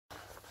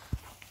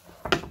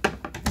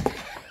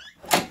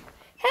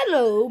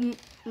Hello,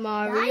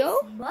 Mario.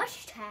 Nice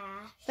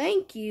mustache.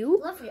 Thank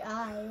you. Love your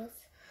eyes.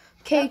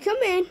 Okay, come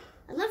in.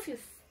 I love your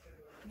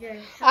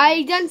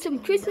I done some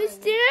Christmas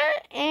dinner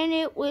and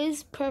it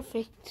was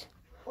perfect.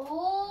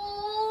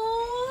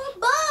 Oh,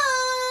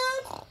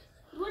 butt!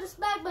 You want to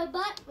smack my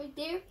butt right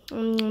there?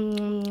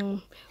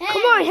 Hey.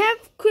 Come on,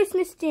 have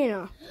Christmas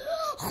dinner.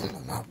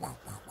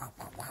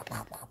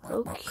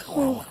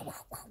 Okay.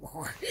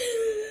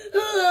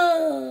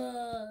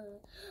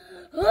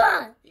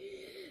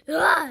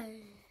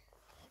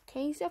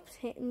 Okay, stop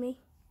hitting me.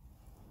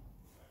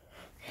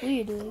 What are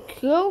you doing?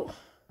 Go.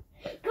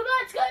 Come on,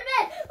 let's go to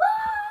bed.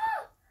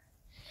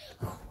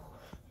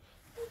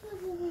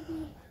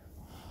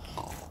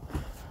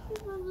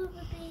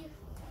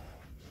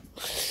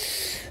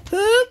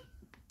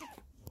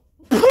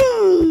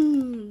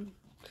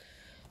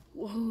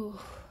 Whoa.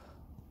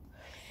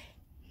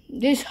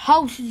 This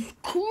house is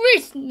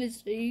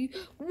Christmassy.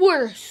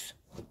 Worse.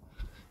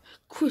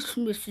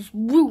 Christmas is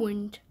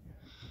ruined.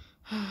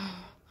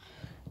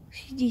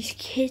 See these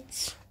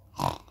kids?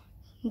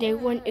 They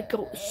want to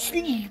go to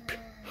sleep.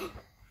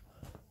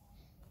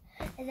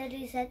 And then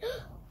he said,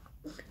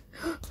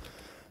 oh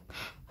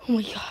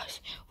my gosh,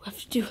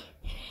 we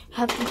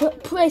have to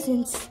put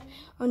presents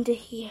under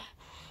here.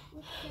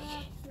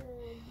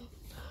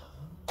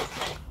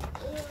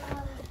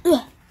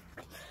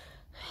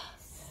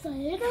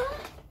 Santa?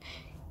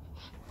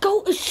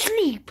 Go to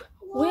sleep.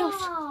 Why?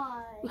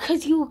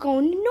 Because you were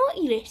going to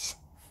naughty list.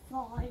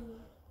 Fine.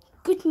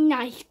 Good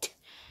night.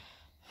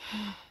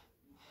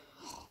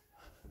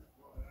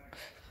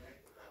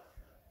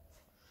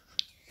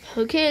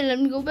 Okay, let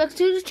me go back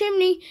to the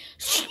chimney.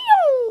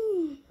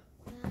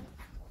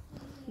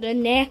 The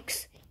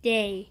next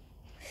day.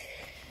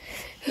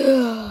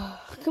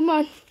 Come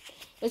on.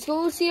 Let's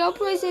go see our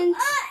presents.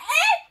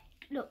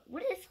 No,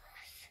 what is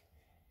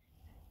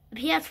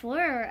this? PS4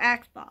 or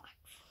Xbox?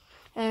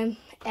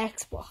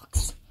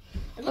 Xbox.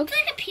 It looks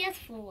like a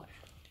PS4.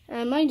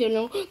 I don't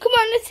know. Come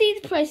on, let's see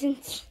the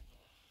presents.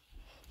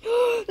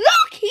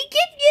 Look, he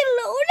gave you a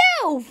little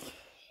elf.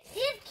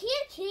 It's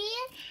cute,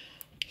 kid.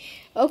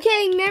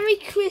 Okay, Merry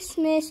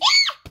Christmas.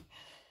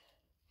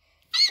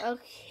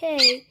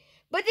 Okay,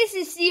 but this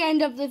is the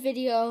end of the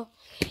video.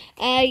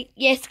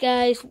 Yes,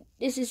 guys,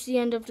 this is the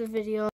end of the video.